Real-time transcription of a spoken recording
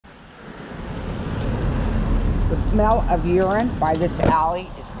smell of urine by this alley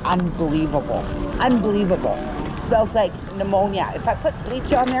is unbelievable. Unbelievable. Smells like pneumonia. If I put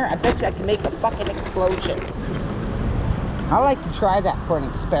bleach on there, I bet you I can make a fucking explosion. I like to try that for an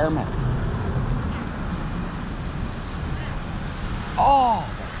experiment. Oh,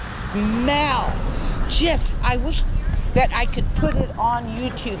 the smell. Just, I wish that I could put it on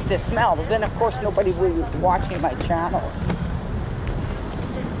YouTube, the smell. But then, of course, nobody will be watching my channels.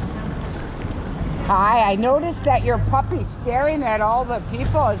 Hi, I noticed that your puppy's staring at all the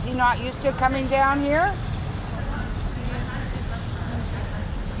people. Is he not used to coming down here?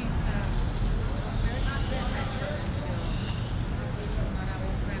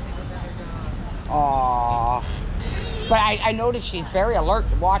 Aww. But I noticed she's very alert,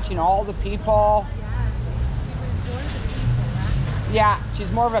 watching all the people. Yeah,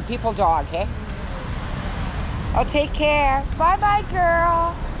 she's more of a people dog, hey? Oh, take care. Bye-bye,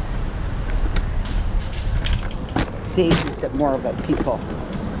 girl. Daisy's more of a people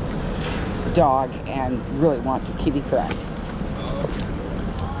dog and really wants a kitty friend.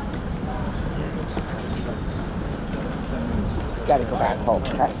 Gotta go back home.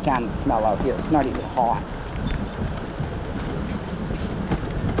 Can't stand the smell out here. It's not even hot.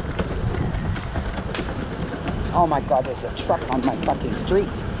 Oh my God, there's a truck on my fucking street.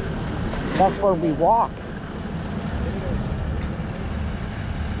 That's where we walk.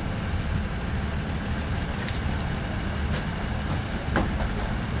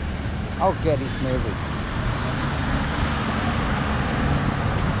 Oh good, he's moving.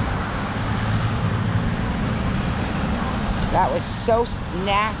 That was so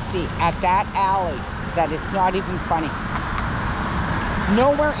nasty at that alley that it's not even funny.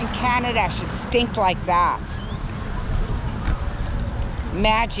 Nowhere in Canada should stink like that.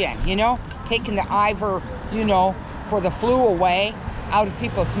 Imagine, you know, taking the Ivor, you know, for the flu away out of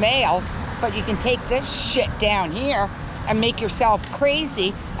people's males, but you can take this shit down here and make yourself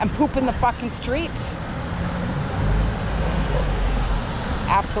crazy and poop in the fucking streets. It's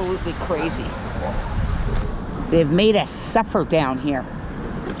absolutely crazy. They've made us suffer down here.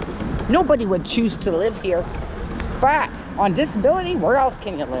 Nobody would choose to live here, but on disability, where else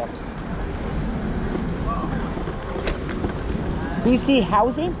can you live? BC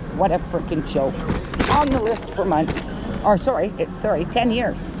housing? What a freaking joke. On the list for months. Or sorry, 10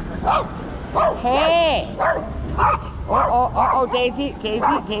 years. Hey! Oh, Daisy,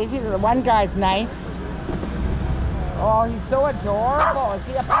 the one guy's nice. Oh, he's so adorable. Is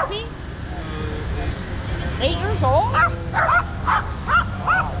he a puppy? 8 years old?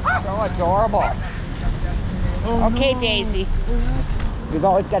 Oh, so adorable. Okay, Daisy. We've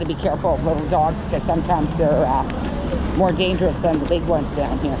always got to be careful of little dogs because sometimes they're more dangerous than the big ones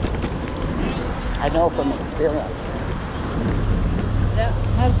down here. I know from experience. Yeah,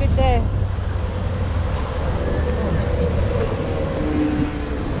 have a good day.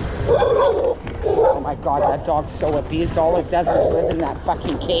 Oh my God, that dog's so abused. All it does is live in that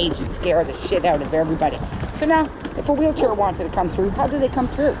fucking cage and scare the shit out of everybody. So now, if a wheelchair wanted to come through, how do they come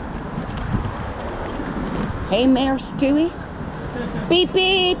through? Hey, Mayor Stewie. Beep,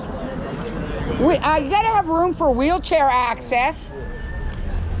 beep. You gotta have room for wheelchair access.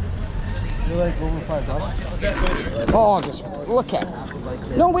 You like over $5? Oh, just look at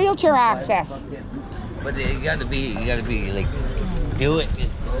it. No wheelchair access. But you gotta be like, do it.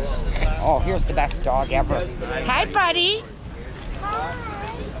 Oh, here's the best dog ever. Hi, buddy. Hi.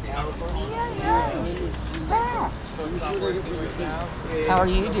 How are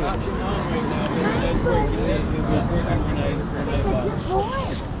you doing?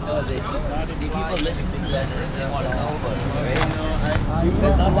 People listen to that if they want to know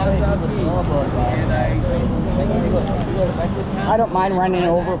about it, I don't mind running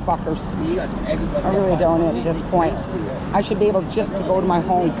over fuckers. I really don't at this point. I should be able just to go to my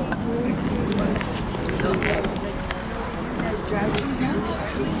home.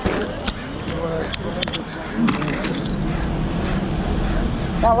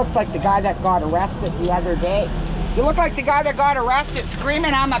 That looks like the guy that got arrested the other day. You look like the guy that got arrested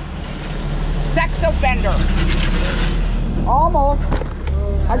screaming, "I'm a sex offender." Almost.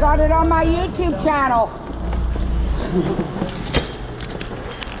 I got it on my YouTube channel.